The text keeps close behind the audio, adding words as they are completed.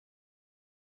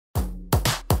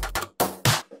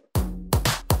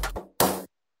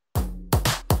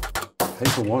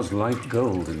Paper was like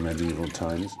gold in medieval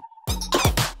times.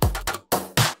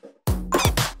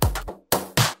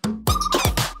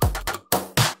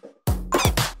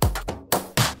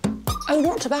 Oh,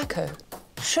 not tobacco.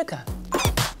 Sugar.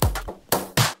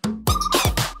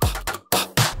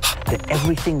 That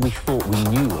everything we thought we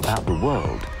knew about the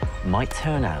world might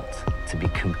turn out to be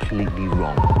completely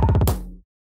wrong.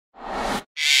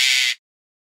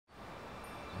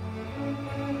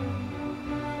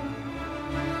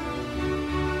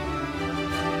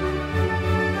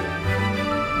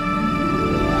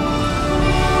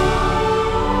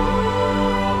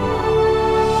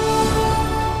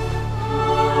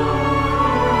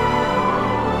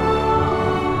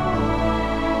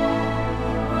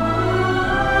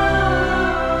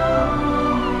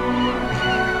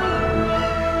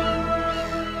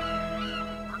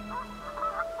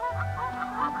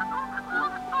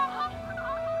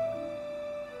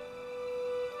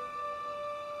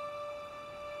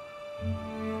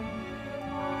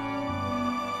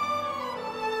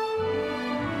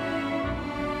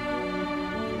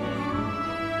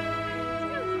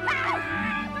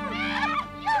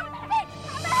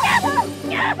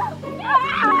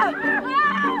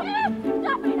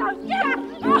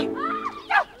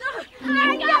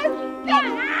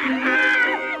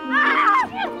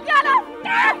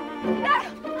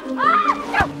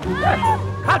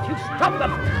 Can't you stop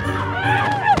them?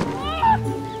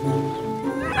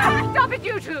 Stop it,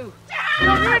 you two!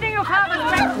 You're ruining your father's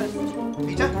breakfast.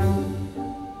 Peter?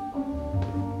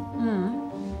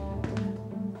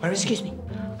 Where is he? Excuse me.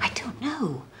 I don't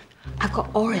know. I've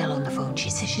got Auriel on the phone. She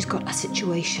says she's got a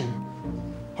situation.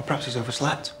 Or perhaps he's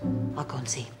overslept. I'll go and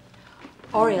see.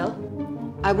 Auriel,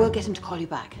 I will get him to call you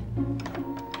back.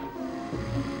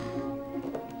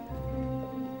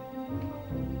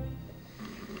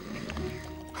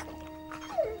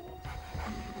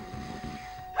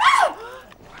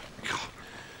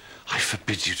 I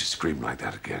forbid you to scream like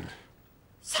that again.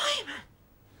 Simon!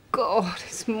 God,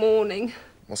 it's morning.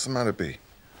 What's the matter, Bea?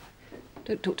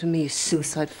 Don't talk to me, you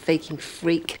suicide-faking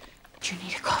freak. Do you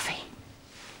need a coffee?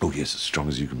 Oh, yes, as strong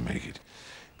as you can make it.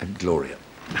 And Gloria,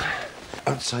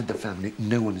 outside the family,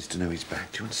 no one is to know he's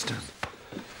back. Do you understand?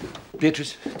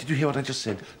 Beatrice, did you hear what I just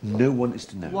said? No one is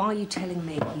to know. Why are you telling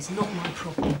me? He's not my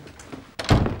problem.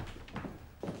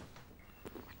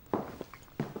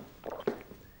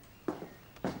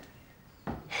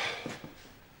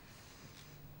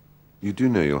 You do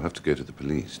know you'll have to go to the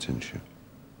police, don't you?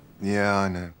 Yeah, I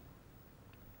know.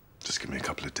 Just give me a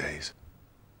couple of days.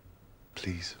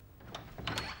 Please.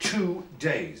 2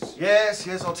 days. Yes,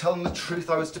 I'll tell them the truth.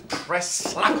 I was depressed.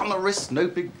 Slap on the wrist, no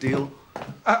big deal.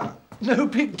 No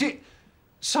big deal.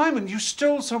 Simon, you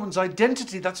stole someone's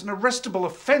identity. That's an arrestable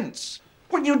offence.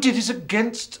 What you did is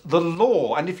against the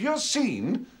law, and if you're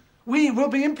seen, we will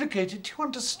be implicated. Do you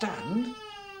understand?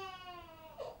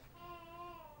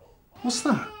 What's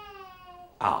that?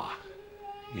 Ah,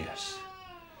 yes.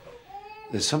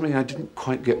 There's something I didn't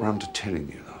quite get round to telling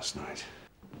you last night.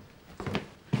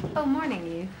 Oh, morning,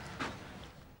 you.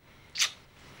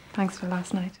 Thanks for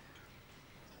last night.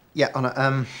 Yeah,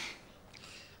 Anna,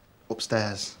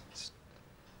 upstairs.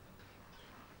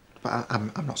 But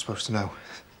I'm not supposed to know.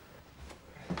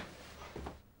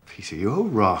 Peter, you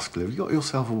old rascal. Have you got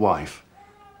yourself a wife?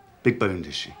 Big boned,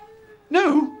 is she?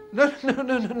 No.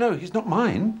 He's not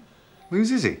mine.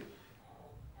 Whose is he?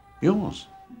 Yours.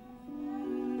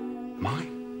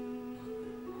 Mine?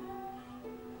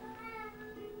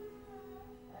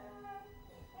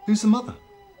 Who's the mother?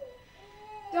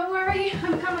 Don't worry,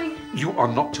 I'm coming. You are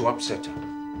not to upset her.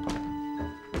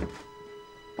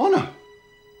 Honor,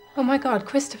 Oh, my God,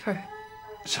 Christopher.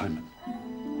 Simon.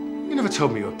 you never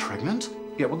told me you were pregnant.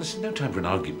 Yeah, well, this is no time for an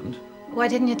argument. Why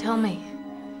didn't you tell me?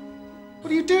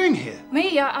 What are you doing here?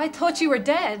 Me? I thought you were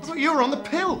dead. I thought you were on the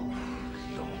pill.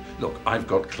 Look, I've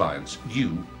got clients.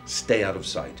 You stay out of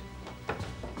sight.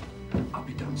 I'll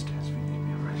be downstairs if you need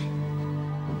me, all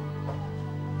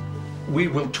right? We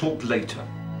will talk later.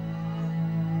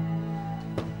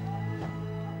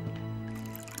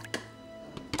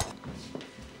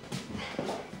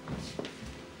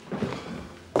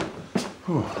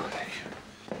 Oh,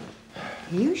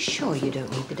 Are you sure you don't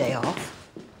need the day off?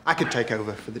 I could take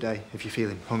over for the day if you're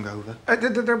feeling hungover.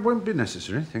 that won't be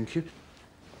necessary, thank you.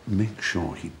 Make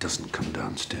sure he doesn't come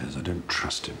downstairs. I don't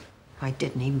trust him. I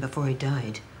didn't even before he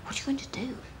died. What are you going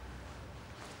to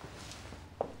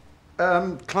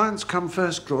do? Clients come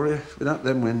first, Gloria. Without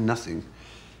them, we're nothing.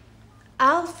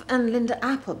 Alf and Linda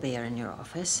Appleby are in your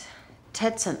office.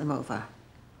 Ted sent them over.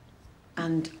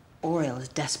 And Auriel is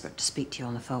desperate to speak to you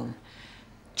on the phone.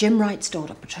 Jim Wright's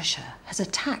daughter, Patricia, has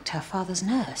attacked her father's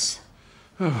nurse.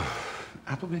 Oh,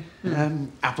 Appleby?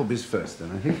 Appleby's first,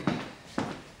 then, I think.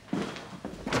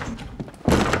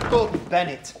 Gordon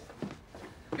Bennett.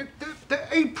 The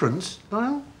aprons,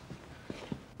 Lyle?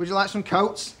 Would you like some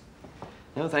coats?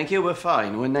 No, thank you. We're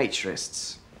fine. We're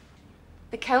naturists.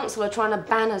 The council are trying to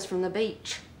ban us from the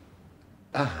beach.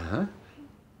 Uh-huh.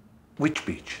 Which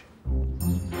beach?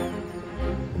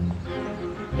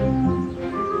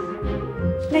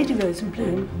 Lady Rose and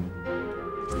Bloom.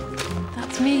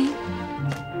 That's me.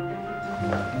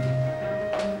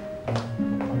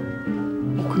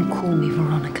 You can call me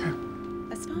Veronica.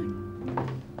 That's fine.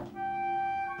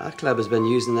 Our club has been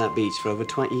using that beach for over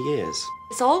 20 years.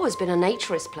 It's always been a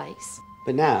naturist place.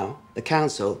 But now, the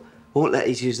council won't let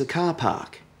us use the car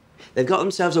park. They've got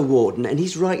themselves a warden, and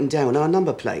he's writing down our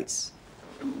number plates.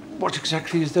 What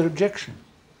exactly is their objection?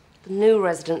 The new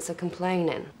residents are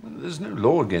complaining. Well, there's no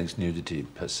law against nudity,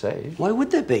 per se. Why would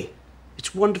there be?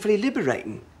 It's wonderfully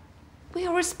liberating. We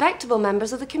are respectable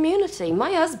members of the community.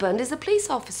 My husband is a police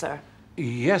officer.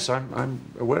 Yes, I'm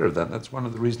aware of that. That's one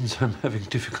of the reasons I'm having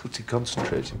difficulty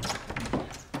concentrating.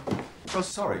 Oh,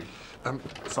 sorry.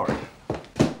 Sorry. I'm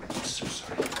so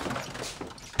sorry.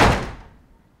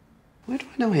 Where do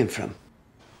I know him from?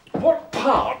 What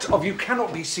part of you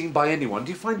cannot be seen by anyone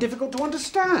do you find difficult to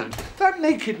understand? That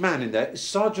naked man in there is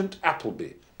Sergeant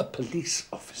Appleby, a police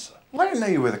officer. Well, I didn't know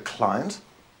you were the client.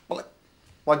 Well,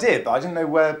 I did, but I didn't know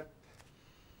where...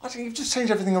 I think you've just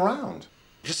changed everything around.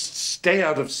 Just stay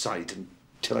out of sight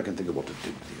until I can think of what to do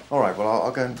with you. All right, well,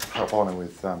 I'll go and help Arno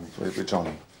with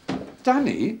Johnny.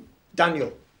 Danny?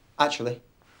 Daniel, actually.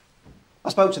 I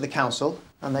spoke to the council,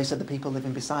 and they said the people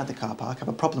living beside the car park have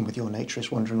a problem with your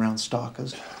naturists wandering around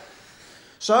starkers.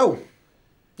 So,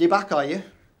 you're back, are you?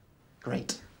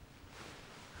 Great.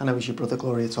 I know it's your brother,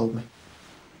 Gloria told me.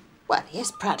 Well, he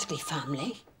is practically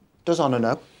family. Does Honor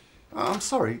know? I'm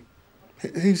sorry.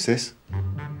 Who's this?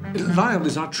 Lyle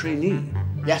is our trainee.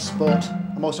 Yes, but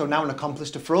I'm also now an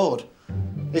accomplice to fraud.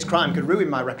 His crime could ruin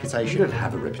my You reputation. don't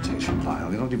have a reputation,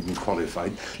 Lyle. You're not even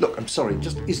qualified. Look, I'm sorry, it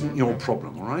just isn't your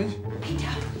problem, all right? Peter,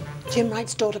 Jim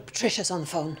Wright's daughter Patricia's on the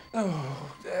phone.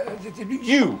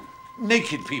 You,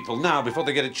 naked people, now before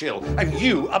they get a chill. And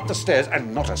you up the stairs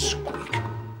and not a squeak.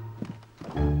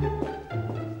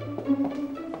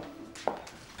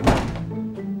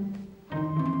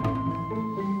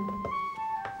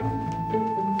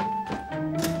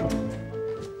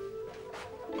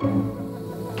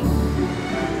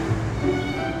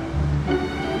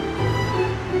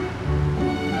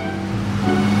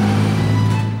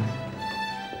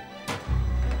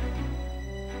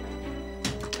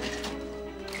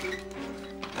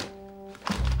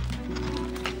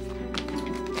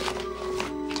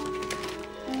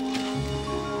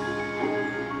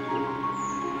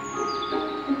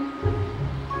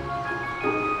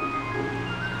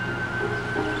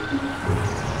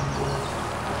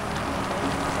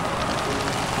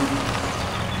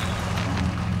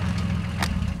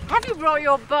 Have you brought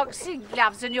your boxing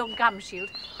gloves and your gum shield?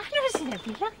 I've never seen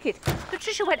anything like it.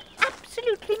 Patricia went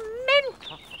absolutely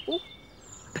mental. Oh,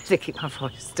 better keep my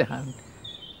voice down.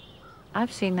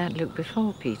 I've seen that look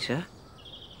before, Peter.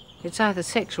 It's either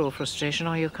sexual frustration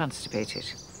or you're constipated.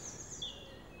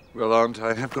 Well, Aunt,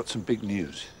 I have got some big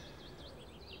news.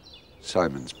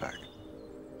 Simon's back.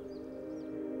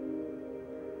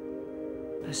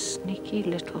 A sneaky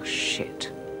little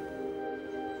shit.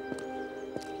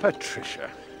 Patricia,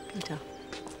 Peter.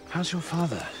 how's your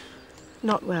father?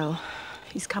 Not well.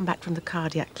 He's come back from the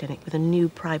cardiac clinic with a new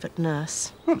private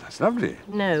nurse. Oh, that's lovely.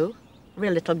 No,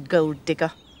 real little gold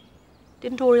digger.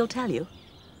 Didn't Auriel tell you?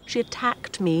 She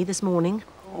attacked me this morning,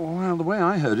 Oh, well, the way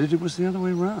I heard it, it was the other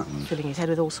way round. filling his head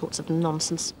with all sorts of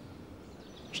nonsense.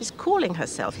 She's calling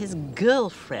herself his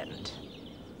girlfriend.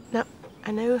 Now,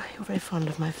 I know you're very fond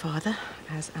of my father,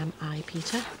 as am I,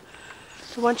 Peter.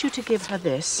 I want you to give her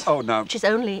this. Oh, no. She's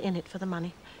only in it for the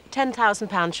money.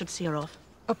 £10,000 should see her off.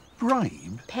 A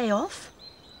bribe? Pay off?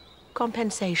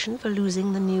 Compensation for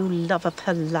losing the new love of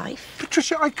her life?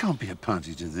 Patricia, I can't be a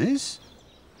party to this.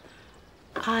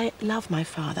 I love my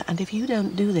father, and if you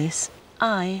don't do this,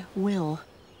 I will.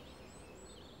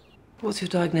 What's your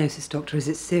diagnosis, Doctor? Is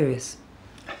it serious?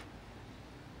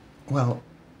 Well,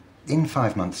 in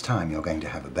 5 months' time, you're going to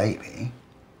have a baby.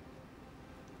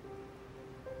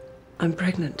 I'm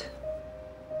pregnant.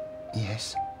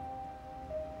 Yes.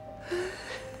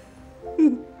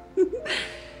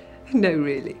 No,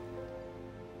 really.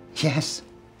 Yes.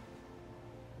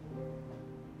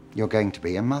 You're going to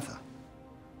be a mother.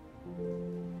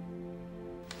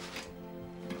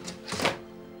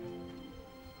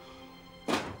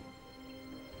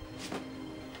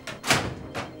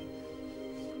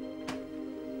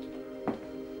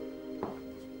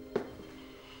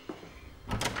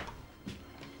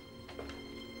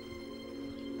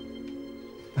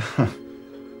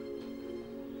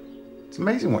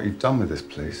 amazing what you've done with this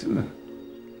place, isn't it?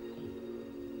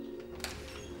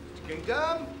 Mr.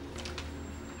 Kingdom!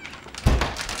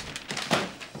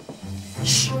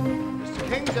 Shh! Mr.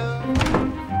 Kingdom!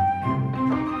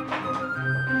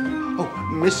 Oh,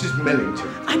 Mrs. Millington.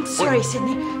 I'm sorry,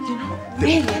 Sydney. You're not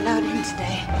really allowed in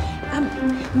today.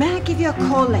 May I give you a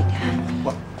call later?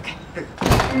 What? Okay.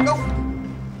 No!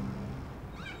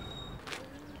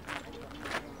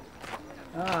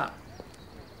 Ah.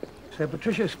 So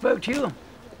Patricia spoke to you?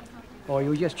 Or you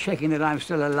were just checking that I'm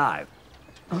still alive?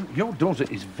 Oh, your daughter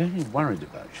is very worried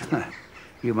about you.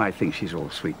 You might think she's all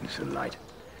sweetness and light.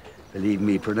 Believe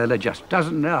me, Prunella just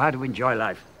doesn't know how to enjoy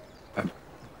life. Do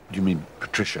you mean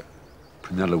Patricia?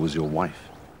 Prunella was your wife?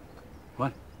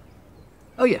 What?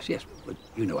 Oh, yes, yes. But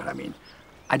you know what I mean.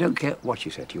 I don't care what she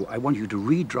said to you. I want you to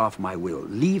redraft my will.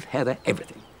 Leave Heather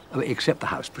everything. Except the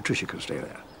house. Patricia can stay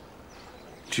there.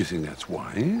 Do you think that's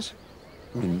wise?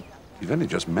 I mean, you've only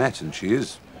just met and she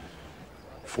is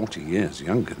 40 years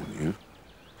younger than you.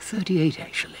 38,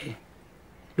 actually.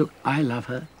 Look, I love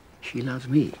her. She loves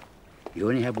me. You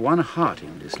only have one heart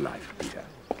in this life, Peter.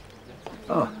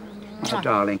 Oh, my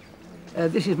darling.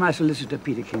 This is my solicitor,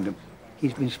 Peter Kingdom.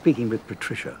 He's been speaking with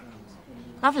Patricia.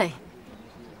 Lovely.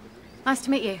 Nice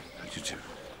to meet you. You too.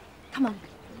 Come on.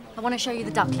 I want to show you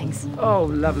the ducklings. Oh,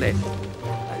 lovely.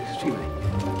 Excuse me.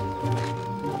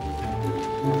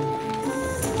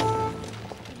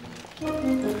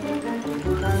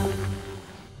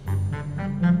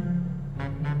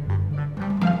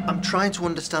 I'm trying to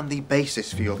understand the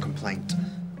basis for your complaint.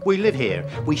 We live here.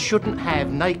 We shouldn't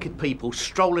have naked people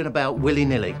strolling about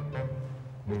willy-nilly.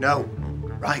 No.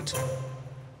 Right.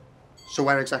 So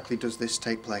where exactly does this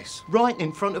take place? Right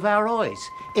in front of our eyes,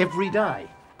 every day.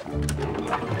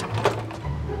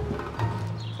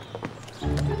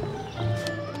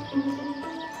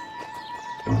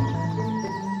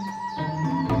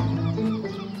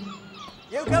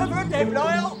 You go for a dip,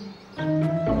 Lyle?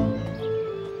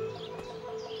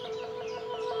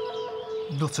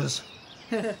 Nutters.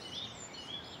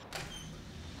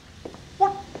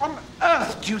 What on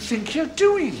earth do you think you're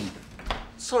doing?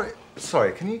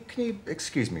 Sorry, can you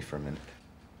excuse me for a minute?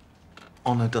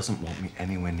 Honor doesn't want me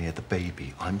anywhere near the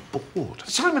baby. I'm bored.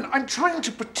 Simon, I'm trying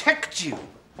to protect you.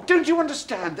 Don't you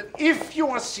understand that if you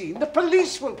are seen, the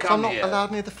police will come I'm here? not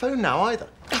allowed near the phone now either.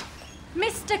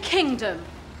 Mr. Kingdom.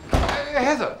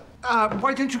 Heather,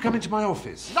 why don't you come into my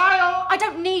office? Lyle! I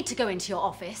don't need to go into your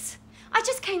office. I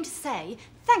just came to say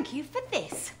thank you for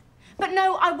this. But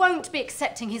no, I won't be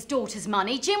accepting his daughter's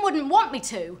money. Jim wouldn't want me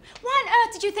to. Why on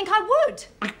earth did you think I would?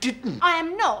 I didn't. I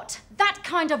am not that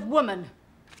kind of woman.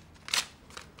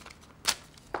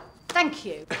 Thank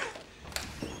you.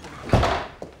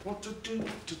 What to do?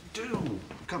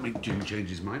 Can't make Jim change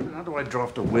his mind. How do I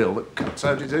draft a will that cuts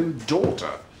out his own daughter?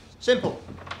 Simple.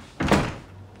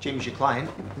 Jim's your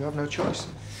client. You have no choice.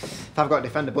 If I've got to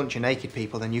defend a bunch of naked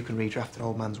people, then you can redraft an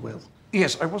old man's will.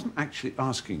 Yes, I wasn't actually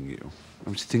asking you. I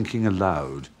was thinking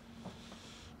aloud.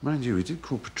 Mind you, he did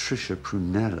call Patricia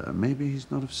Prunella. Maybe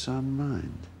he's not of sound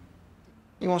mind.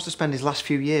 He wants to spend his last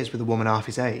few years with a woman half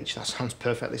his age. That sounds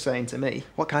perfectly sane to me.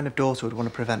 What kind of daughter would want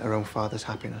to prevent her own father's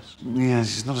happiness?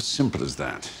 Yes, it's not as simple as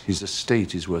that. His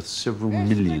estate is worth several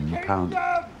million pounds.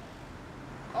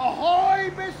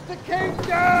 Ahoy, Mr.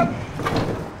 Kingdom!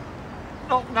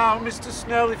 Not now, Mr.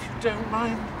 Snell, if you don't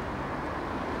mind.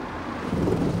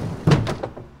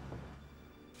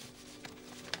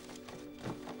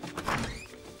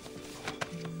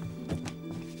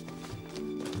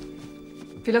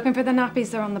 If you're looking for the nappies,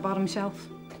 they're on the bottom shelf.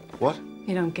 What?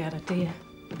 You don't get it, do you?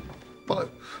 Well,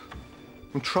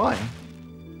 I'm trying.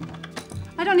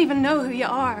 I don't even know who you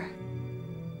are.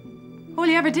 All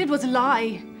you ever did was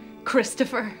lie,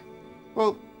 Christopher.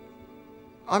 Well,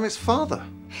 I'm his father.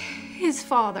 His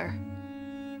father.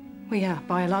 Well, yeah,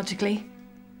 biologically.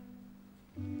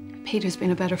 Peter's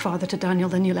been a better father to Daniel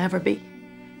than you'll ever be.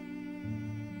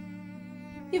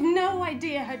 You've no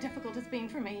idea how difficult it's been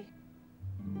for me.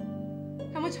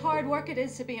 How much hard work it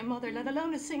is to be a mother, let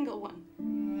alone a single one.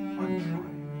 I'm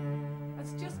trying.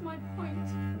 That's just my point.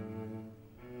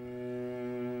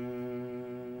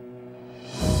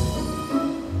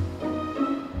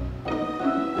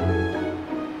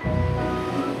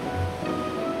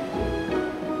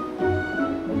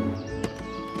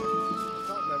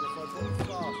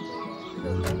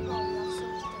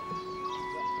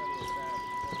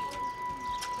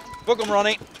 Book 'em,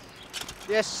 Ronnie.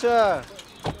 Yes, sir.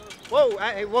 Whoa,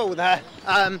 hey, whoa there.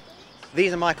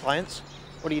 These are my clients.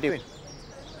 What are you doing?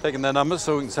 Taking their numbers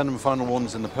so we can send them final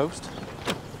ones in the post.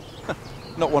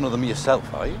 Not one of them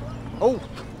yourself, are you? Oh,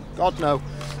 God, no.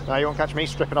 No, you won't catch me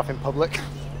stripping off in public.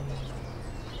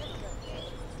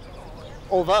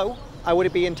 Although, I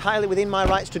would be entirely within my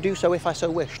rights to do so if I so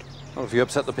wished. Well, if you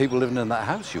upset the people living in that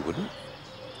house, you wouldn't.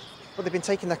 Well, they've been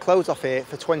taking their clothes off here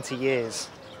for 20 years.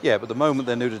 Yeah, but the moment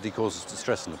their nudity causes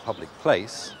distress in a public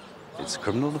place, it's a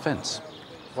criminal offence.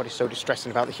 What is so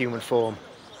distressing about the human form?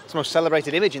 It's the most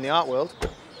celebrated image in the art world.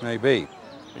 Maybe.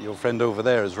 But your friend over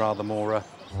there is rather more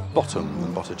bottom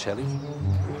than Botticelli.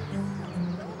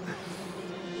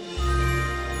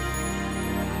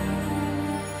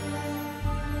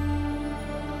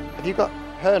 Have you got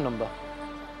her number?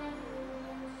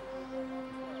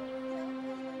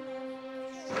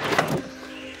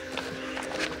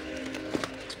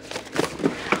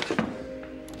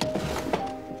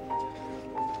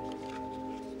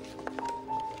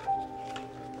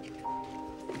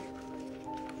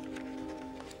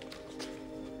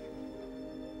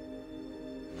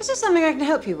 Is there something I can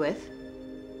help you with?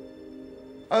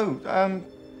 Oh,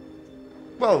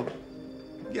 well,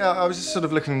 yeah, I was just sort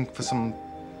of looking for some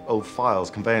old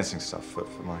files, conveyancing stuff for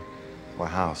my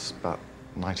house, about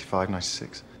 95,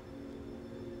 96.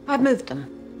 I've moved them.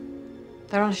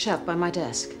 They're on a shelf by my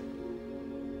desk.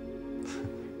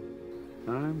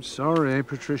 I'm sorry,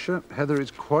 Patricia. Heather is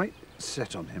quite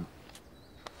set on him.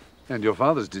 And your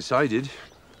father's decided,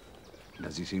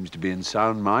 as he seems to be in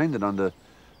sound mind and under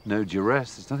no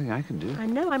duress, there's nothing I can do. I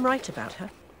know I'm right about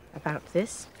her, about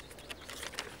this.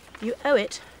 You owe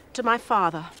it to my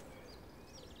father.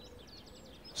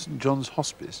 St. John's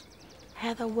Hospice?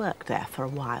 Heather worked there for a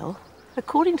while.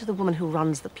 According to the woman who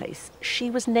runs the place, she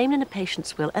was named in a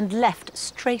patient's will and left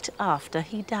straight after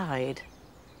he died.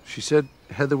 She said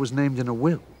Heather was named in a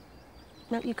will.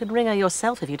 Well, you can ring her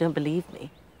yourself if you don't believe me.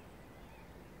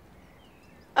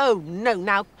 Oh, no,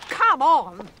 now, come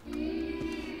on!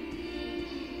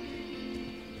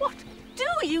 What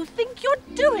do you think you're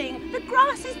doing? The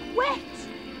grass is wet.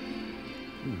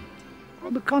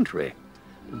 On the contrary,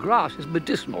 the grass is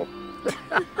medicinal.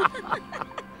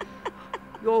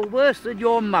 You're worse than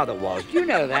your mother was. Do you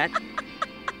know that?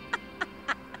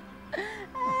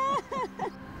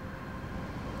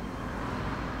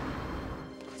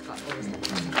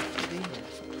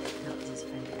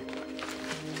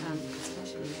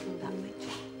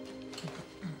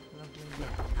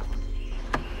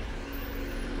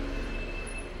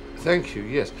 Thank you,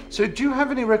 yes. So do you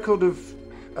have any record of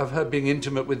her being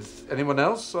intimate with anyone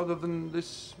else other than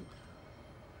this?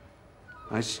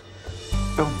 Oh,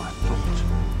 my Lord.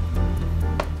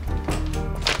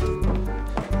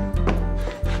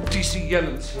 DC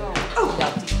Yellen's here. Oh,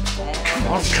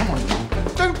 come on.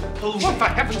 Don't pull me. Well, for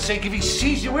heaven's sake, if he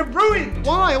sees you, we're ruined.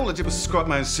 Why? All I did was screw up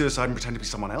my own suicide and pretend to be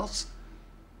someone else.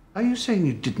 Are you saying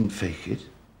you didn't fake it?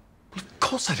 Well, of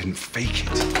course I didn't fake it.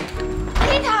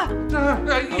 Peter!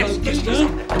 No, yes.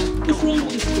 What's wrong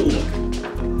with this door?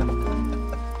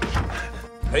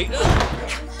 Peter?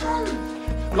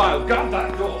 Lyle, guard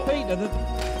that door. Peter, the...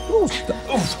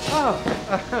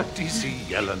 DC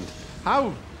Yelland.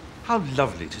 How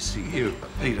lovely to see you.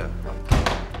 Peter,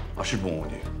 I should warn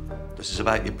you. This is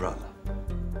about your brother.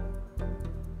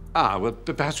 Ah, well,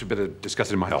 perhaps we'd better discuss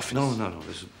it in my office. No.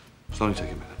 It's only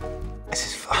take a minute. This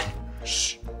is fun.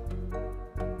 Shh.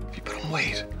 Have you put on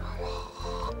weight?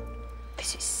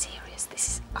 This is serious. This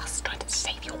is us trying to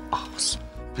save your arse.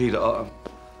 Peter,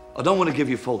 I don't want to give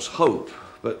you false hope,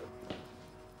 but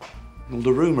well,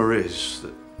 the rumour is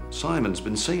that Simon's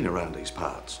been seen around these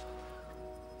parts.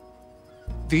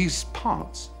 These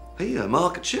parts? Here,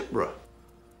 Market Shipborough.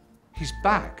 He's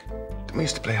back. We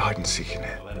used to play hide and seek in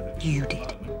here. You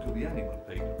did.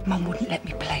 Mum wouldn't let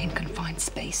me play in confined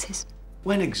spaces.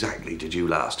 When exactly did you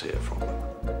last hear from them?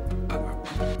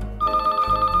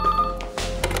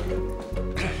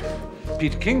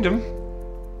 Peter Kingdom?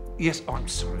 Yes, oh, I'm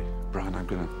sorry. Brian, I'm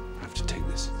gonna have to take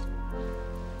this.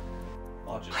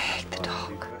 I hate the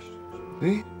dark.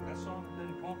 Me?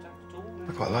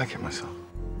 I quite like it myself.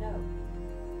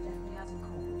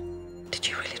 Did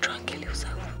you really try and kill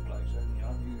yourself?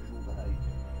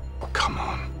 Oh, come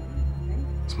on.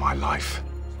 It's my life.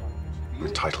 I'm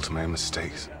entitled to my own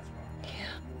mistakes.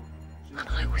 Yeah. And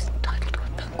I was entitled to a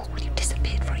phone call when you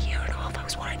disappeared for a year and a half. I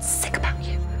was worried sick about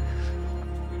you.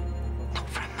 Not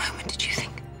for a moment did you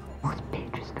think, what's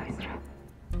Beatrice going through?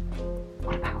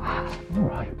 What about her? All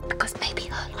right. Because maybe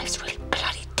her life's really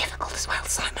bloody difficult as well,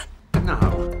 Simon. No.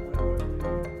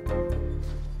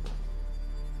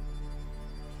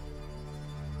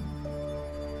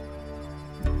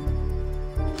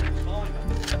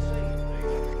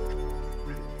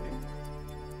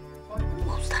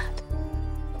 What's that?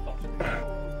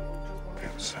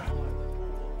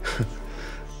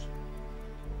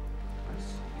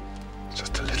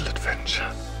 Just a little adventure.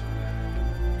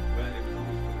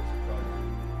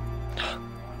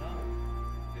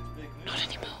 Not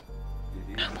anymore.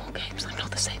 No more games. I'm not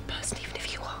the same person, even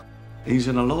if you are. He's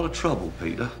in a lot of trouble,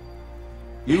 Peter.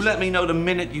 You let me know the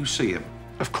minute you see him.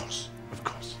 Of course, of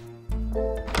course.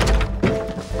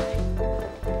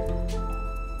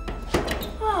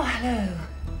 Oh, hello.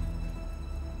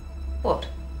 What?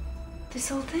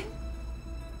 This old thing?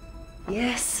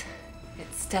 Yes,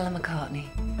 it's Stella McCartney.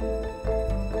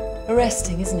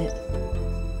 Arresting, isn't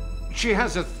it? She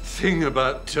has a thing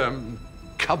about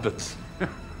cupboards.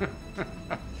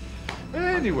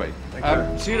 Anyway,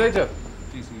 see you later.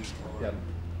 Yeah.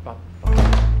 Bye.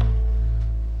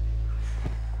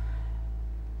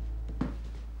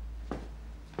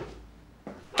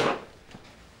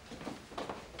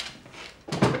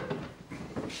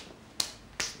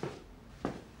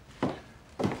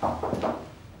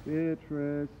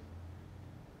 Beatrice,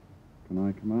 can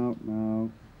I come out now?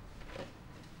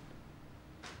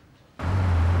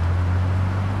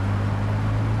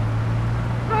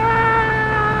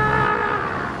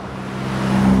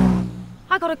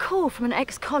 I got a call from an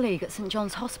ex-colleague at St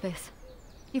John's Hospice.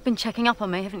 You've been checking up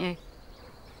on me, haven't you?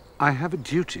 I have a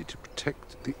duty to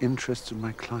protect the interests of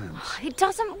my clients. He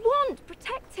doesn't want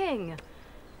protecting.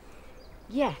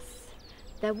 Yes,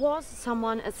 there was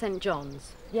someone at St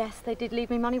John's. Yes, they did leave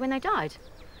me money when they died.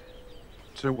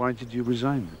 So why did you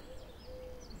resign?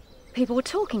 People were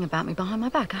talking about me behind my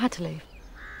back. I had to leave.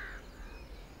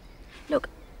 Look,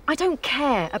 I don't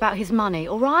care about his money,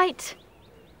 all right?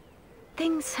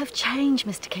 Things have changed,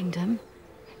 Mr. Kingdom.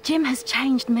 Jim has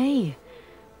changed me.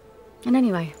 And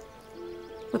anyway,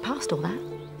 we're past all that.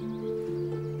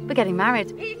 We're getting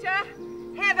married. Peter!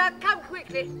 Heather, come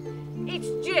quickly. It's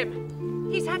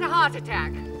Jim. He's had a heart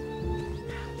attack.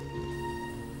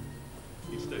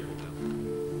 He's stable now.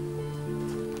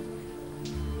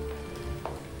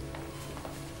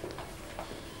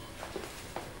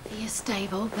 He is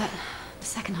stable, but the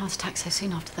second heart attack so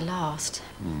soon after the last.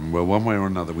 Well, one way or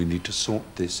another, we need to sort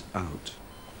this out.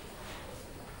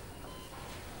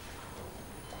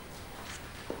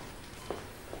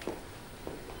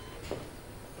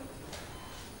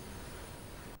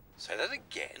 Say that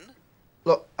again?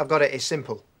 Look, I've got it. It's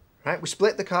simple, right? We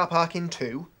split the car park in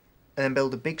two and then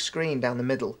build a big screen down the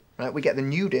middle, right? We get the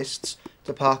nudists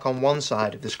to park on one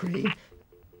side of the screen.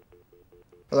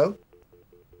 Hello?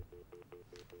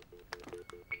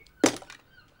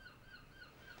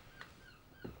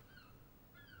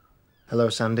 Hello,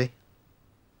 Sandy.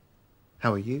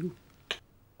 How are you?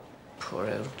 Poor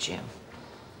old Jim.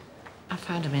 I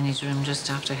found him in his room just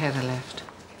after Heather left.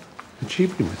 Had she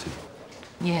been with him?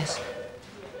 Yes.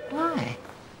 Why?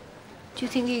 Do you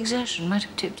think the exertion might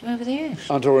have tipped him over the edge?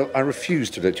 Aunt Auriel, I refuse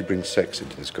to let you bring sex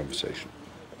into this conversation.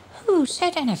 Who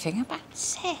said anything about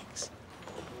sex?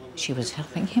 She was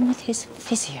helping him with his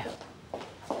physio.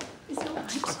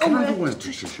 Can I have a word,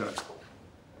 Patricia?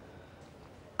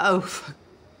 Oh, for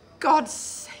God's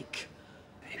sake.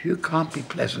 If you can't be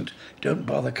pleasant, don't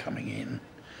bother coming in.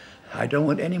 I don't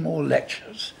want any more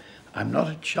lectures. I'm not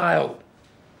a child.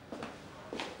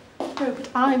 No, but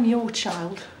I'm your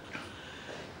child.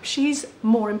 If she's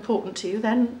more important to you,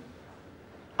 then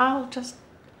I'll just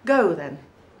go then.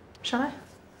 Shall I?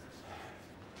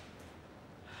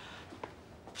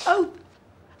 Oh,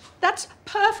 that's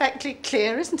perfectly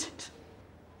clear, isn't it?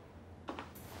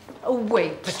 Oh,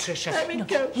 wait, Patricia. Let me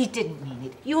go. He didn't mean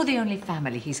it. You're the only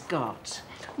family he's got.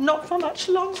 Not for much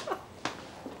longer.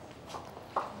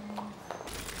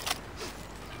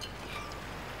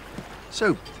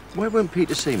 So, why won't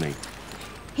Peter see me?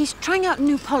 He's trying out a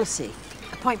new policy.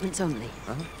 Appointments only.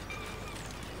 Oh.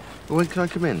 Well, when can I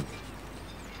come in?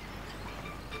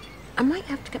 I might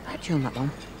have to get back to you on that one.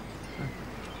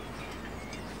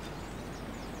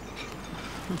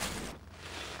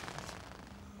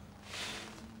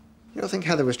 You don't think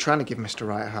Heather was trying to give Mr.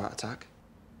 Wright a heart attack?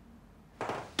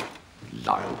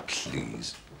 Lyle,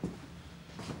 please.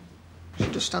 She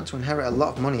does stand to inherit a lot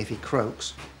of money if he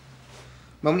croaks.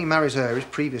 The moment he marries her, his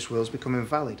previous wills become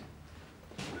invalid.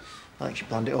 I think she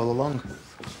planned it all along.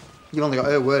 You've only got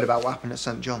her word about what happened at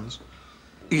St. John's.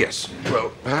 Yes,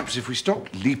 well, perhaps if we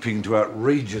stopped leaping to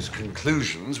outrageous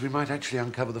conclusions, we might actually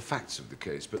uncover the facts of the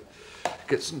case. But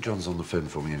get St. John's on the phone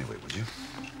for me anyway, would you?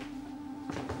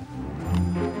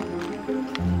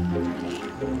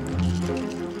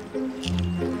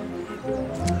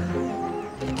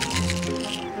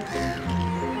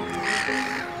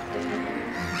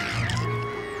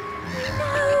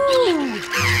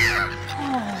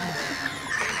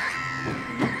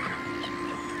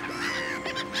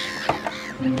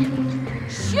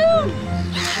 Shoot!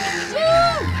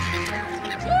 Shoot!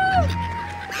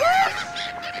 Shoot!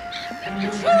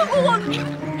 Go on!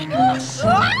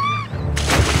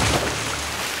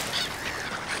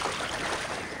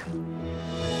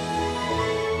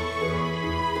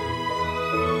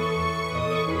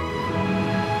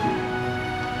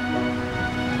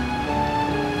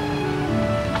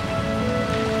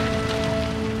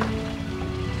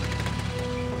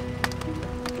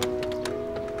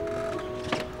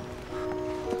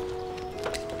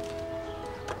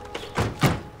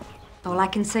 All I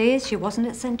can say is she wasn't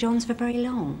at St. John's for very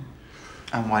long.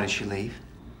 And why did she leave?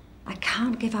 I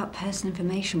can't give out personal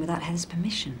information without Heather's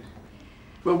permission.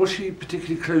 Well, was she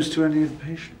particularly close to any of the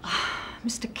patients?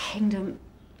 Mr. Kingdom,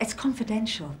 it's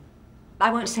confidential.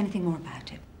 I won't say anything more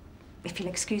about it. If you'll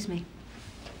excuse me.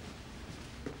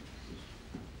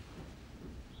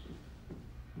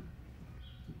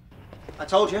 I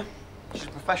told you. She's a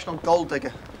professional gold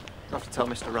digger. You'll have to tell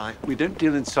Mr. Wright. We don't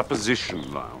deal in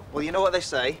supposition, Lyle. Well, you know what they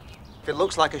say. If it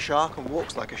looks like a shark and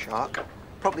walks like a shark,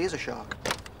 probably is a shark.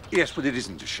 Yes, but it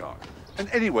isn't a shark. And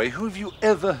anyway, who have you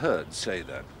ever heard say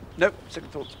that? No,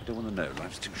 second thoughts, I don't want to know.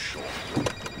 Life's too short.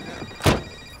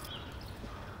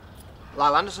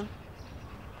 Lyle Anderson?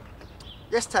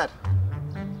 Yes, Ted?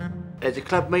 There's a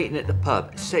club meeting at the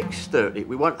pub at 6:30.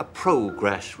 We want a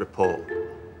progress report.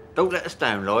 Don't let us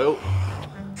down, Lyle.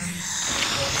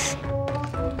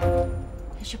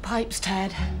 Here's your pipes,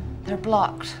 Ted. They're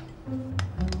blocked.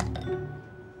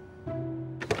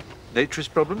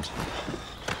 Naturist problems?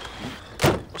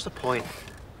 What's the point?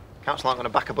 Council aren't going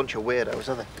to back a bunch of weirdos,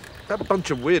 are they? That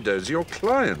bunch of weirdos are your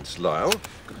clients, Lyle. Got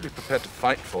to be prepared to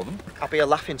fight for them. I'll be a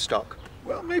laughingstock.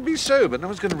 Well, maybe so, but no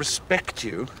one's going to respect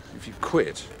you if you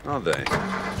quit, are they?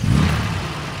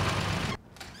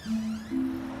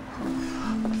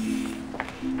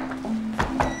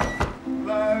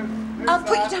 Hello? I'll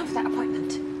put you down for that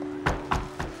appointment.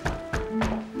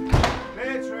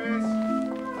 Beatrice!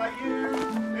 Is that you?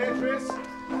 Beatrice?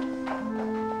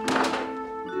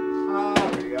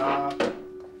 Ah, we are.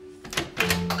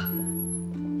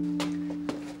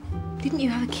 Didn't you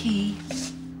have a key?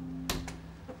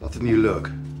 Not the new look.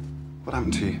 What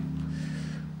happened to you?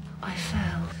 I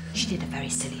fell. She did a very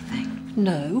silly thing.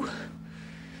 No.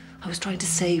 I was trying to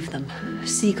save them.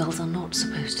 Seagulls are not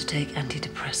supposed to take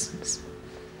antidepressants.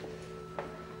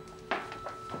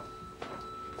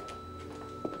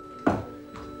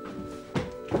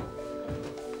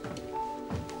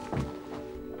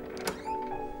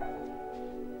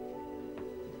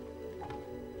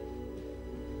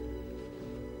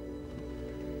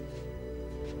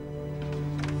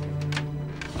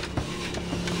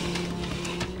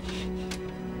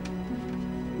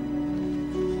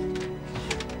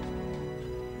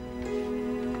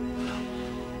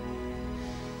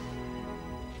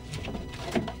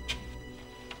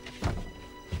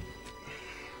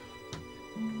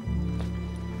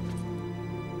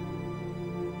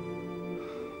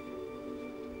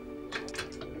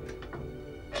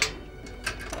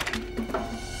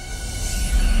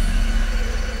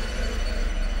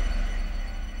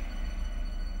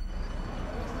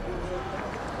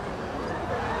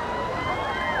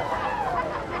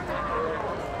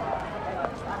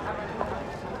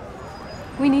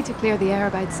 We need to clear the air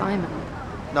about Simon.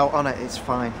 No, Honor, it's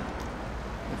fine.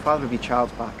 Your father will be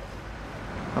child's back.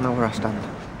 I know where I stand.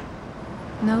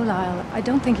 No, Lyle, I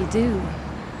don't think you do.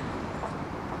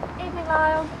 Evening,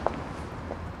 Lyle.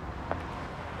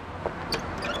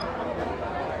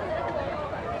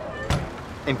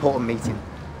 Important meeting.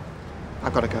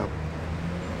 I've got to go.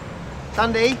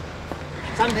 Sandy?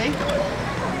 Sandy?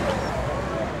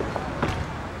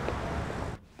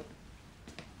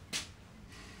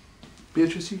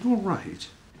 Beatrice, are you all right?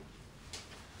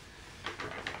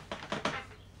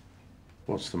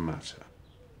 What's the matter?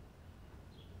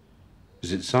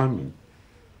 Is it Simon?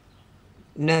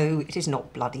 No, it is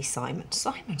not bloody Simon.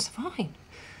 Simon's fine.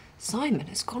 Simon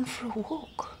has gone for a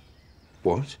walk.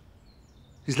 What?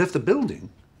 He's left the building?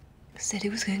 Said he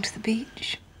was going to the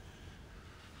beach.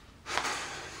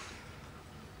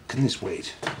 Can this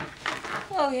wait?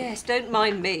 Oh, yes, don't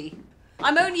mind me.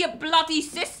 I'm only a bloody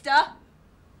sister.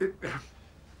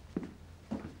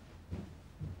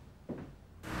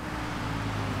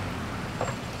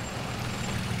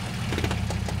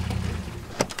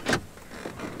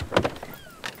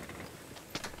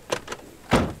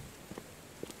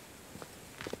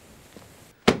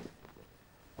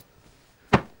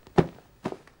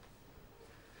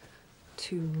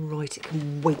 Too right it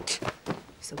can wait.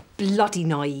 So bloody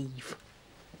naive.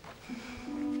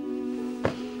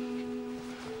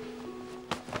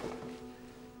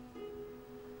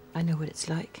 I know what it's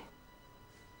like.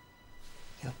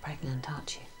 You're pregnant,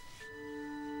 aren't you?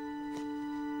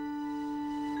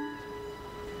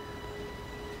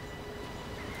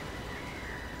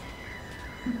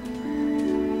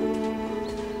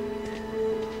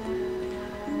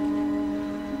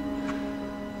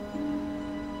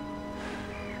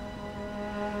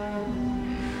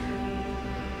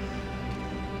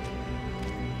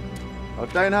 Oh,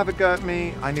 don't have a go at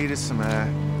me. I needed some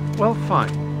air. Well,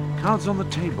 fine. Cards on the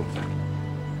table, then.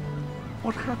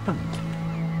 What happened?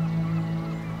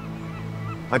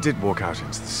 I did walk out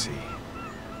into the sea.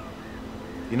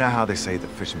 You know how they say that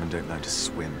fishermen don't learn to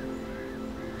swim?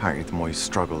 Apparently, the more you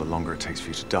struggle, the longer it takes for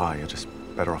you to die. You're just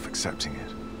better off accepting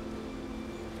it.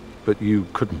 But you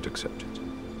couldn't accept it?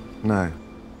 No.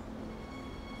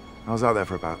 I was out there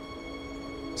for about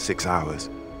 6 hours.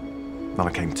 Then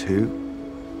I came to,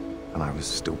 and I was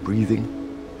still breathing.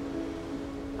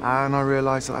 And I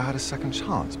realized that I had a second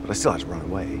chance, but I still had to run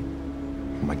away.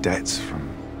 From my debts, from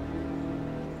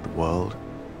the world,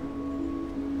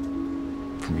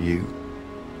 from you,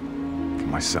 from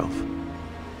myself.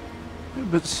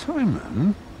 But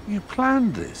Simon, you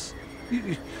planned this.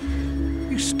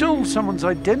 You stole someone's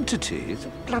identity. It's a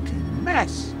bloody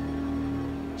mess.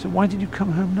 So why did you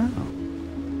come home now?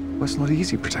 Well, it's not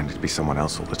easy pretending to be someone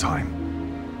else all the time.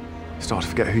 You start to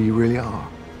forget who you really are.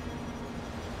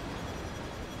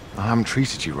 I haven't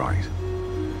treated you right.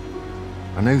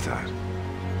 I know that.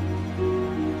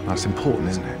 That's important,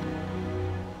 isn't it?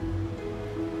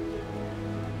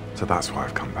 So that's why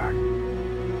I've come back.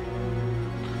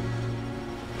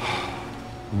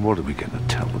 And what are we going to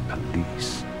tell the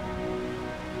police?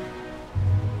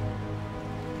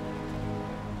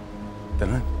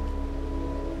 Dunno.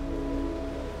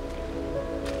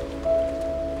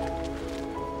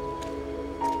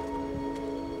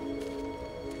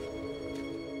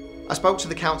 I spoke to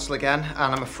the council again,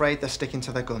 and I'm afraid they're sticking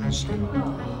to their guns.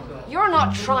 You're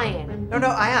not trying. No,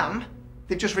 I am.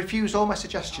 They've just refused all my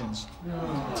suggestions.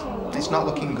 It's not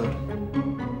looking good.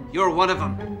 You're one of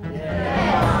them.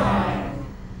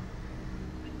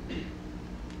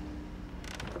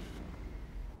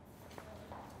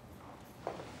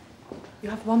 You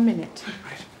have 1 minute.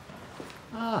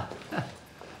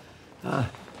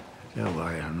 Don't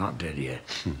worry, I'm not dead yet.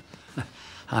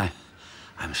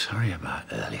 I'm sorry about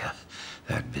earlier,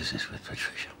 that business with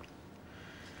Patricia.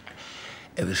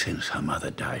 Ever since her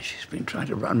mother died, she's been trying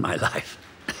to run my life.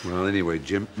 Well, anyway,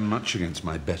 Jim, much against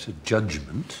my better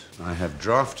judgment, I have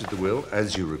drafted the will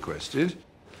as you requested.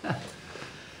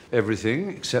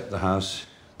 Everything except the house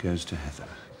goes to Heather.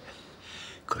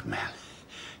 Good man.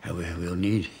 We'll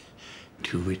need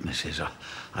 2 witnesses.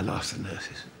 I lost the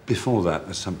nurses. Before that,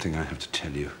 there's something I have to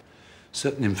tell you.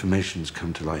 Certain information's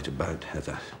come to light about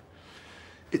Heather.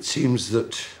 It seems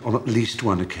that on at least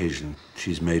one occasion,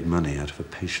 she's made money out of a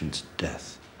patient's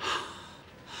death.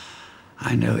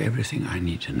 I know everything I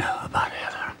need to know about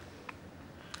Heather.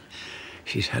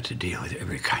 She's had to deal with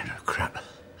every kind of crap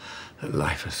that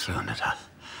life has thrown at her.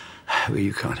 Well,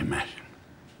 you can't imagine.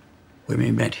 When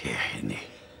we met here in the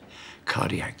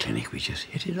cardiac clinic, we just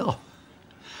hit it off.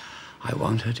 I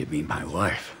want her to be my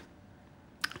wife.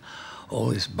 All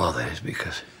this bother is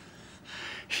because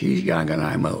she's young and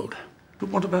I'm old. But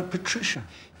what about Patricia?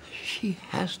 She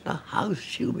has the house.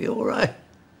 She'll be all right.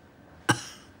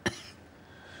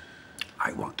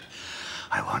 I want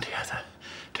Heather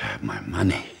to have my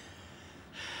money.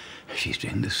 She's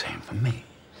doing the same for me.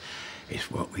 It's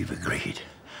what we've agreed.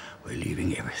 We're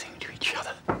leaving everything to each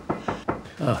other.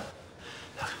 Oh,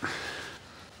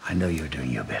 I know you're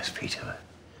doing your best, Peter.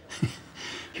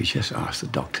 You just ask the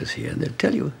doctors here and they'll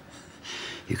tell you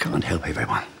you can't help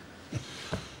everyone.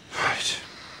 Right.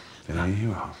 There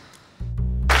you are.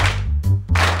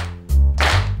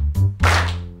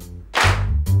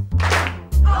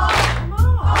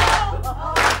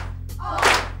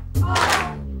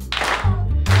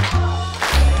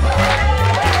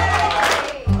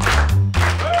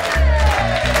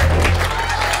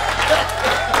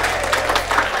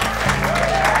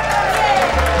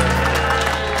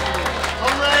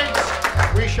 Comrades,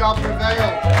 we shall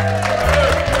prevail.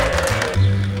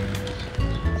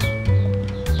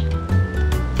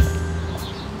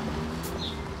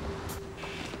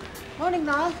 Morning,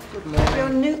 Lyle. Good morning. Your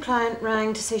new client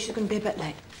rang to say she's going to be a bit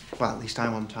late. Well, at least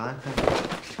I'm on time.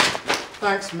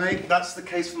 Thanks, mate. That's the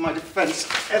case for my defence.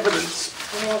 Evidence.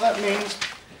 You know what that means?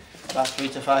 Last 3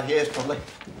 to 5 years, probably.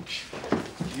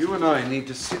 You and I need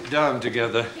to sit down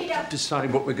together. Peter.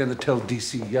 Decide what we're going to tell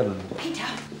DC Yellen. Peter.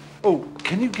 Oh,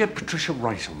 can you get Patricia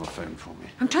Wright on the phone for me?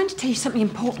 I'm trying to tell you something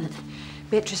important.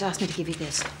 Beatrice asked me to give you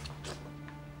this.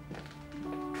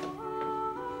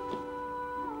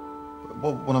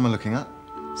 What am I looking at?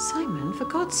 Simon, for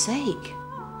God's sake.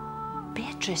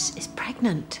 Beatrice is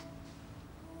pregnant.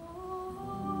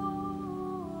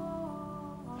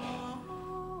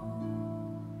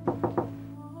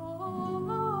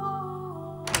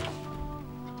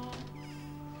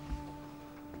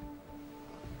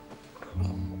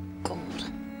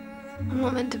 I'm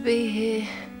not meant to be here.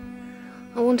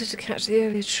 I wanted to catch the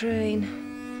earlier train.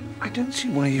 I don't see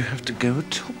why you have to go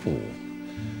at all.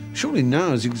 Surely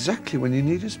now is exactly when you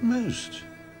need us most.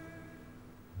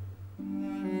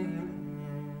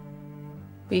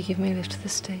 Will you give me a lift to the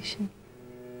station?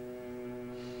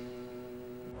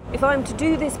 If I'm to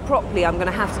do this properly, I'm going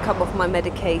to have to come off my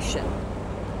medication.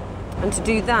 And to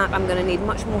do that, I'm going to need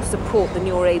much more support than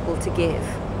you're able to give.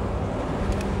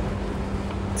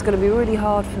 It's going to be really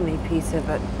hard for me, Peter,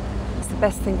 but it's the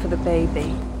best thing for the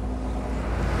baby.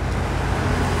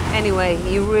 Anyway,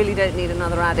 you really don't need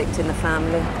another addict in the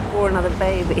family, or another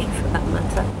baby, for that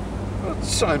matter. Well,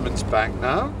 Simon's back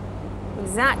now.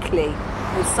 Exactly.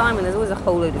 With Simon, there's always a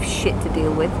whole load of shit to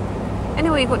deal with.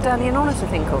 Anyway, you've got Danny and Honor to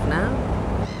think of now.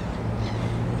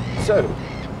 So,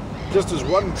 just as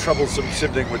one troublesome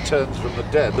sibling returns from the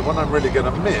dead, the one I'm really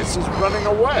going to miss is running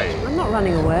away. I'm not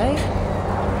running away.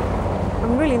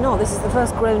 I'm really not. This is the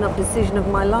first grown-up decision of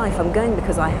my life. I'm going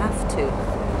because I have to.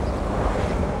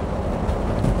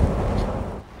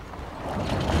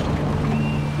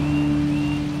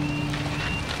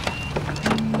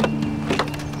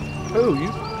 Oh,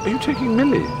 are you taking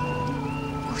Millie?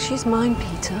 Well, she's mine,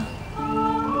 Peter.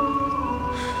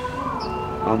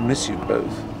 I'll miss you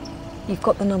both. You've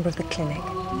got the number of the clinic.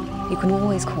 You can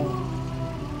always call.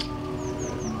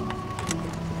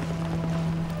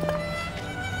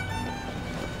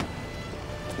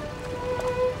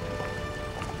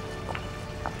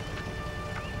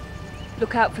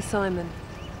 Look out for Simon.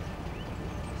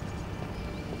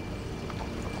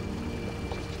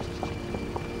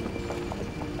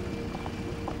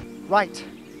 Right,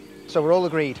 so we're all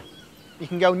agreed. You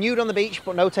can go nude on the beach,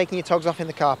 but no taking your togs off in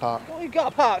the car park. Well, you've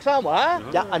got to park somewhere.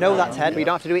 Yeah, I know that, Ted, but you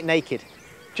don't have to do it naked.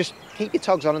 Just keep your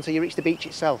togs on until you reach the beach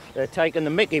itself. They're taking the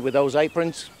mickey with those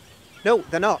aprons. No,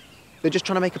 they're not. They're just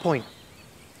trying to make a point.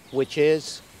 Which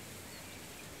is?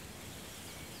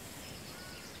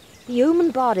 The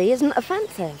human body isn't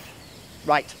offensive.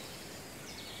 Right.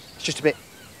 It's just a bit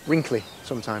wrinkly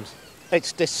sometimes.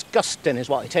 It's disgusting is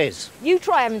what it is. You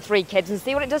try having 3 kids and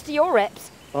see what it does to your hips.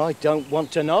 I don't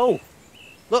want to know.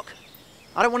 Look,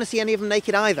 I don't want to see any of them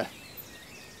naked either.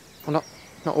 Well,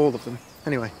 not all of them,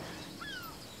 anyway.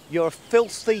 You're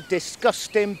filthy,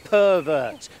 disgusting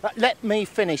perverts. Let me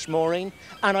finish, Maureen,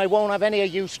 and I won't have any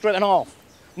of you stripping off.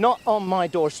 Not on my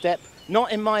doorstep,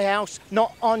 not in my house,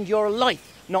 not on your life.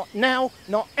 Not now,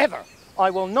 not ever. I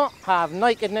will not have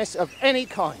nakedness of any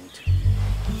kind.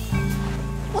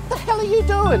 What the hell are you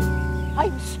doing?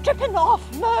 I'm stripping off,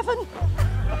 Mervyn.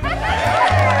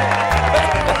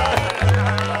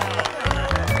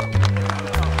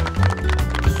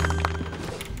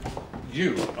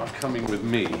 You are coming with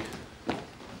me.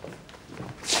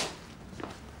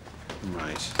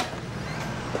 Right.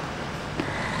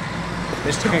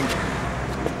 Mr. King.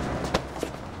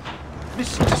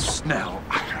 Mr. Snell,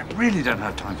 I really don't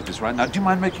have time for this right now. Do you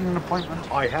mind making an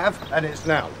appointment? I have, and it's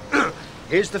now.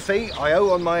 Here's the fee I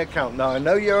owe on my account. Now, I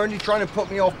know you're only trying to put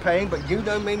me off paying, but you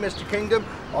know me, Mr. Kingdom.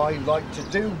 I like to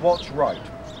do what's right.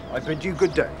 I bid you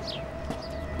good day.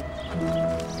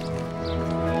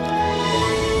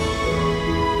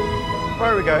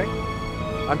 Where are we going?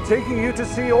 I'm taking you to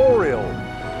see Auriel.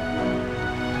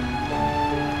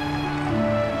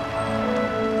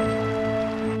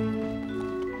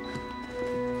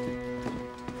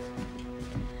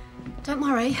 Don't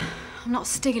worry, I'm not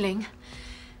stealing.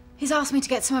 He's asked me to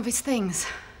get some of his things.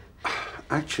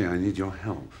 Actually, I need your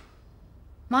help.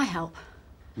 My help?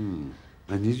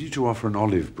 I need you to offer an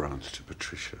olive branch to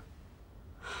Patricia.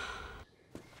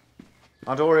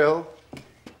 Aunt Auriel.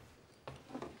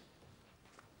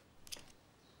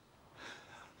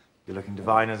 You're looking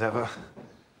divine as ever.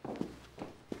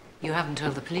 You haven't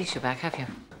told the police you're back, have you?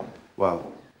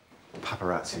 Well,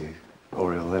 paparazzi,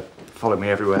 Auriel, they follow me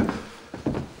everywhere.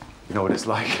 You know what it's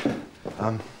like.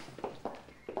 Can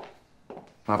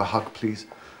I have a hug, please?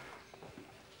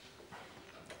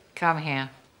 Come here.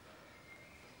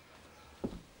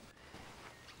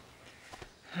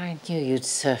 I knew you'd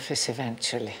surface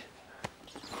eventually.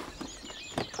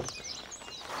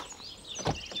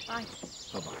 Bye.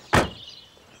 Bye-bye.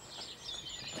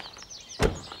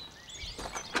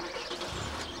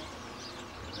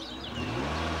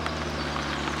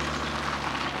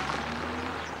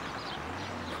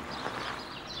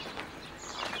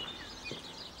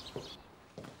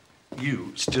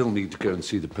 You still need to go and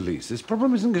see the police. This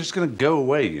problem isn't just going to go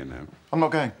away, you know. I'm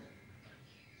not going.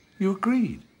 You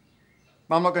agreed.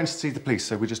 I'm not going to see the police,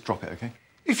 so we just drop it, okay?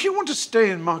 If you want to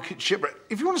stay in Market Shipwreck,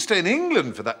 if you want to stay in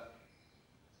England for that...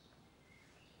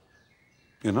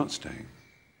 You're not staying.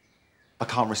 I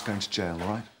can't risk going to jail,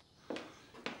 all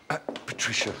right?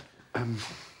 Patricia,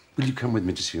 will you come with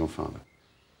me to see your father?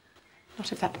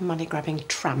 Not if that money-grabbing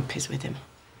tramp is with him.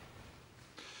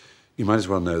 You might as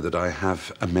well know that I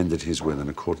have amended his will in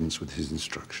accordance with his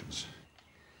instructions.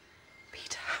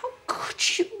 Peter, how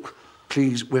could you?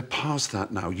 Please, we're past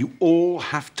that now. You all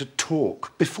have to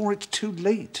talk before it's too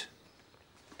late.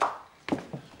 That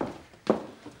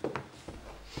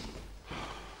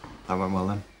went well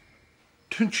then.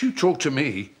 Don't you talk to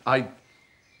me. I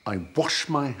wash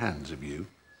my hands of you.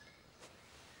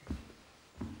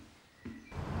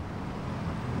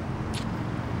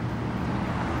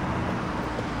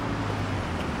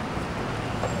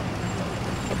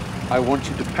 I want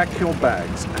you to pack your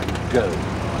bags and go.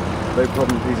 No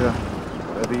problem, Peter.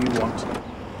 Whatever you want.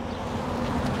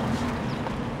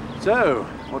 So,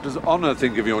 what does Honor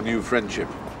think of your new friendship?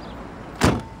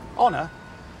 Honor?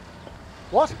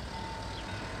 What?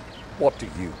 What do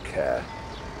you care?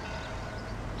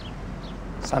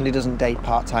 Sandy doesn't date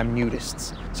part-time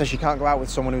nudists, so she can't go out with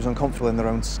someone who's uncomfortable in their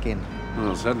own skin.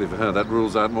 Well, sadly for her, that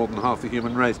rules out more than half the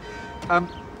human race.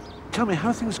 Tell me, how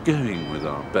are things going with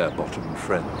our bare-bottomed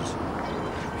friends?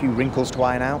 A few wrinkles to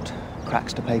iron out,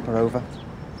 cracks to paper over.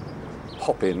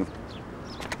 Hop in.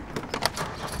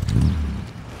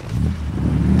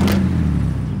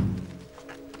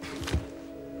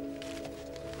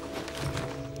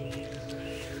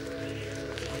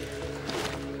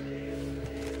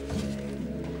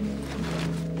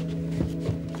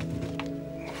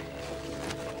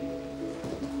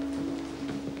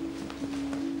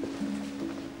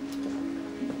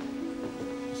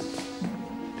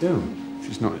 No,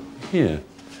 she's not here.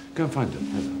 Go and find her,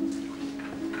 Heather.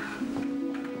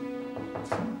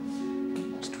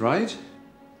 Just right.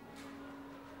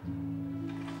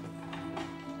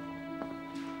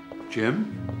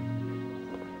 Jim?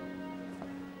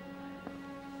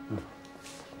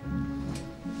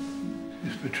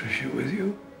 Is Patricia with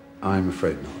you? I'm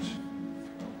afraid not.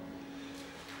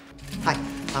 Hi,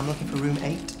 I'm looking for room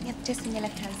 8. Yep, just on your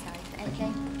left-hand side,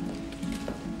 okay?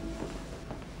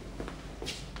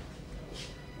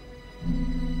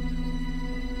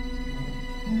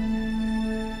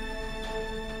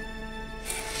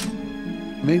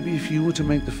 Maybe if you were to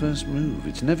make the first move,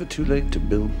 it's never too late to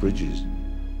build bridges.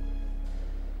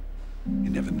 You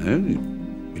never know.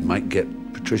 We might get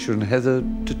Patricia and Heather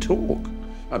to talk.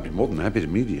 I'd be more than happy to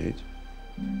mediate.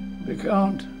 They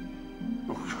can't.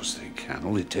 Oh, of course they can.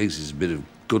 All it takes is a bit of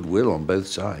goodwill on both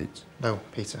sides. No,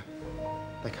 Peter.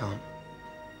 They can't.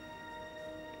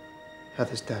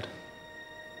 Heather's dead.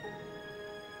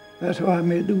 That's why I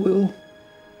made the will.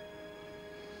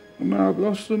 And now I've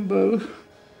lost them both.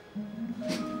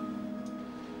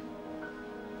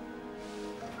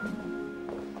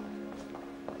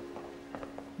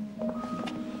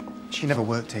 She never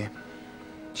worked here.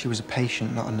 She was a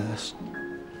patient, not a nurse.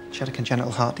 She had a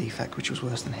congenital heart defect, which was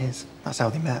worse than his. That's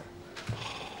how they met.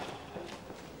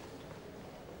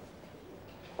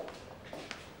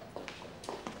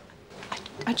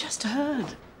 I just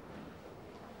heard.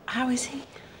 How is he?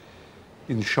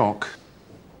 In shock.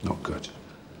 Not good.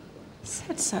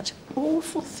 Said such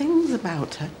awful things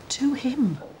about her to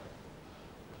him.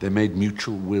 They made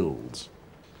mutual wills.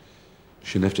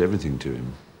 She left everything to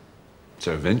him.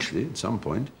 So eventually, at some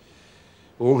point,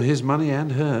 all his money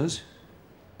and hers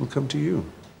will come to you.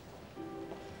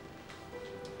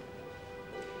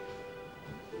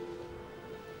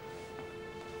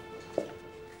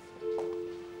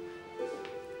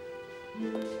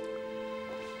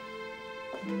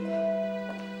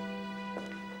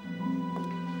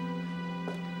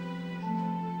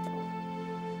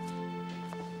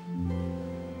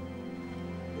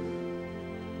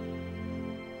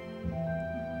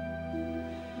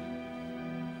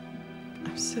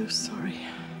 I'm so sorry.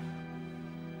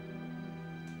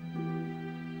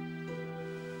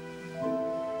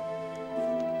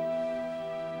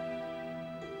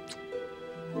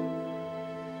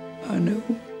 I know.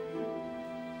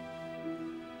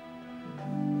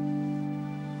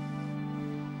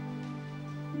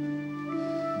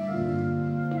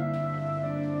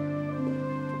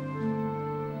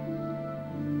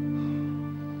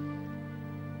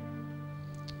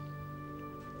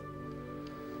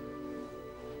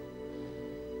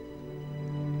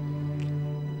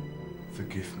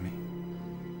 Forgive me.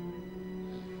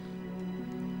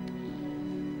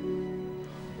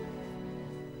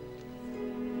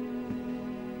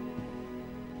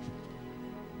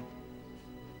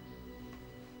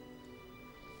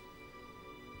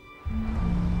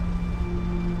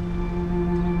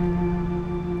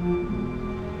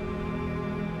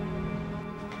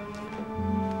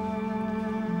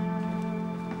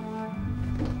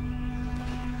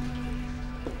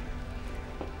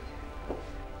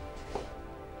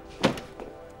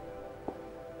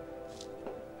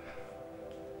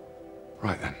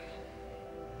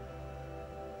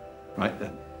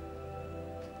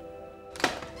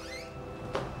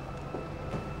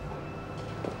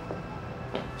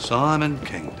 Simon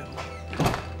Kingdom,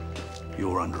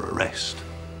 you're under arrest.